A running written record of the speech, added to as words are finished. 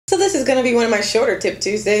this is going to be one of my shorter Tip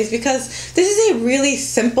Tuesdays because this is a really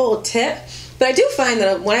simple tip, but I do find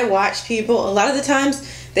that when I watch people, a lot of the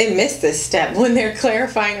times they miss this step when they're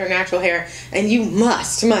clarifying their natural hair, and you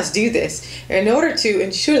must do this in order to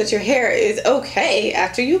ensure that your hair is okay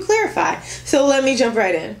after you clarify. So let me jump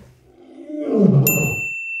right in.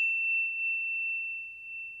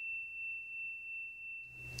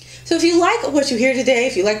 So if you like what you hear today,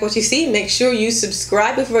 if you like what you see, make sure you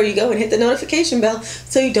subscribe before you go and hit the notification bell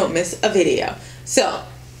so you don't miss a video. So,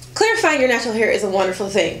 clarifying your natural hair is a wonderful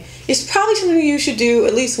thing. It's probably something you should do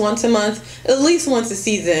at least once a month, at least once a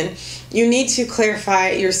season. You need to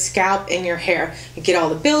clarify your scalp and your hair. You get all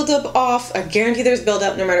the buildup off. I guarantee there's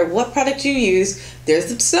buildup no matter what product you use.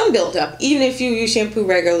 There's some buildup. Even if you use shampoo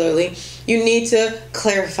regularly, you need to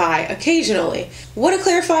clarify occasionally. What do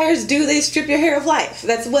clarifiers do? They strip your hair of life.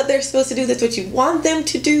 That's what they're supposed to do. That's what you want them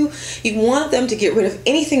to do. You want them to get rid of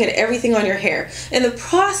anything and everything on your hair. And the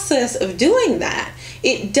process of doing that,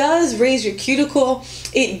 it does raise your cuticle,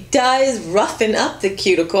 it does roughen up the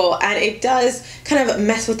cuticle, and it does kind of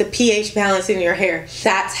mess with the pH balance in your hair.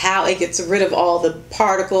 That's how it gets rid of all the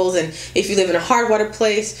particles. And if you live in a hard water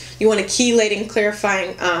place, you want a chelating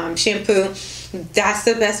clarifying shampoo. That's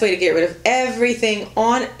the best way to get rid of everything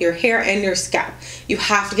on your hair and your scalp. You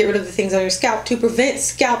have to get rid of the things on your scalp to prevent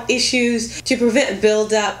scalp issues, to prevent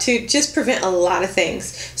buildup, to just prevent a lot of things.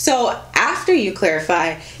 So after you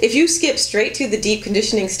clarify, if you skip straight to the deep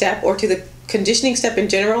conditioning step or to the conditioning step in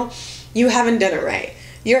general, you haven't done it right.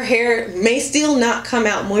 Your hair may still not come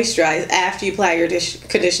out moisturized after you apply your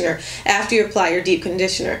conditioner, after you apply your deep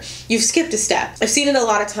conditioner. You've skipped a step. I've seen it a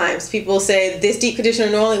lot of times. People say this deep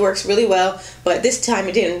conditioner normally works really well, but this time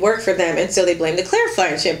it didn't work for them, and so they blame the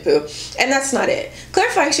clarifying shampoo. And that's not it.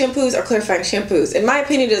 Clarifying shampoos are clarifying shampoos. In my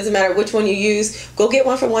opinion, it doesn't matter which one you use. Go get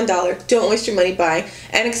one for $1. Don't waste your money buying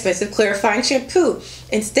an expensive clarifying shampoo.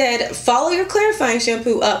 Instead, follow your clarifying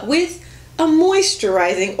shampoo up with a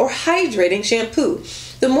moisturizing or hydrating shampoo.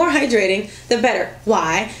 The more hydrating, the better.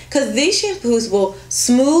 Why? Because these shampoos will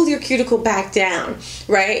smooth your cuticle back down,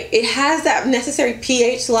 right? It has that necessary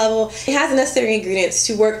pH level. It has the necessary ingredients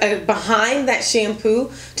to work behind that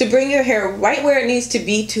shampoo to bring your hair right where it needs to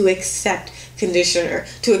be to accept conditioner,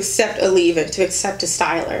 to accept a leave-in, to accept a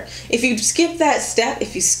styler. If you skip that step,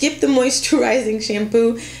 if you skip the moisturizing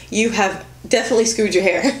shampoo, you have definitely screwed your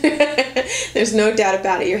hair. There's no doubt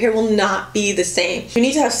about it. Your hair will not be the same. You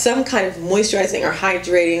need to have some kind of moisturizing or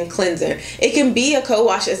hydrating cleanser. It can be a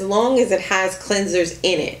co-wash as long as it has cleansers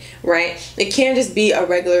in it, right? It can't just be a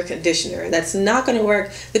regular conditioner. That's not going to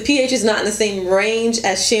work. The pH is not in the same range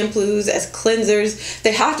as shampoos, as cleansers.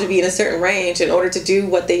 They have to be in a certain range in order to do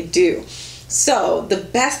what they do. So the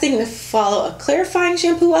best thing to follow a clarifying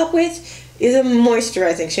shampoo up with is a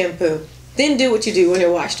moisturizing shampoo. Then do what you do when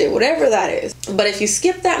you're washed it, whatever that is. But if you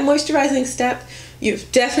skip that moisturizing step, you've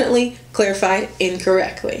definitely clarified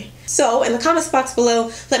incorrectly. So in the comments box below,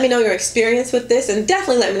 let me know your experience with this, and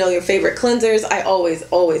definitely let me know your favorite cleansers. I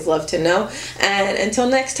always love to know. And until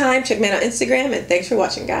next time, check me out on Instagram, and thanks for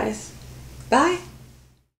watching, guys. Bye.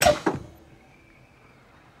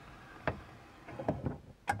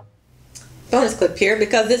 Bonus clip here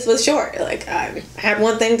because this was short. Like, I had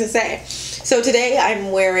one thing to say. So today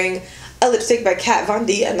I'm wearing a lipstick by Kat Von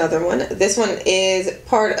D, another one. This one is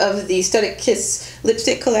part of the Studded Kiss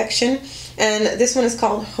lipstick collection, and this one is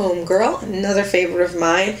called Homegirl, another favorite of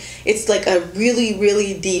mine. It's like a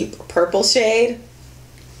really deep purple shade.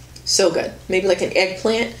 So good. Maybe like an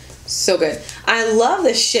eggplant. So good. I love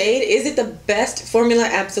the shade. Is it the best formula?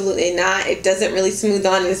 Absolutely not. It doesn't really smooth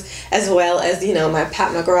on as well as, you know, my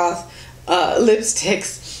Pat McGrath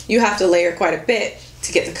lipsticks. You have to layer quite a bit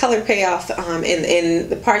to get the color payoff in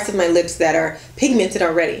the parts of my lips that are pigmented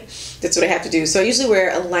already. That's what I have to do. So I usually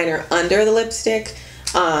wear a liner under the lipstick,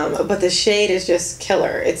 but the shade is just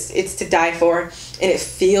killer. It's to die for, and it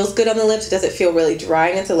feels good on the lips. It doesn't feel really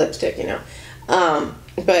drying into lipstick, you know.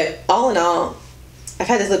 But all in all, I've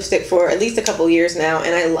had this lipstick for at least a couple years now,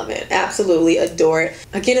 and I love it. Absolutely adore it.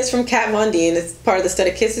 Again, it's from Kat Von D, and it's part of the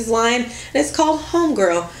Studded Kisses line, and it's called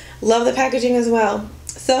Homegirl. Love the packaging as well.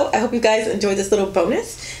 So I hope you guys enjoyed this little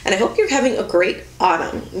bonus, and I hope you're having a great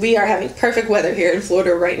autumn. We are having perfect weather here in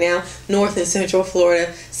Florida right now, North and Central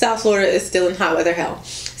Florida. South Florida is still in hot weather hell.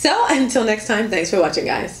 So until next time, thanks for watching,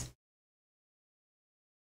 guys.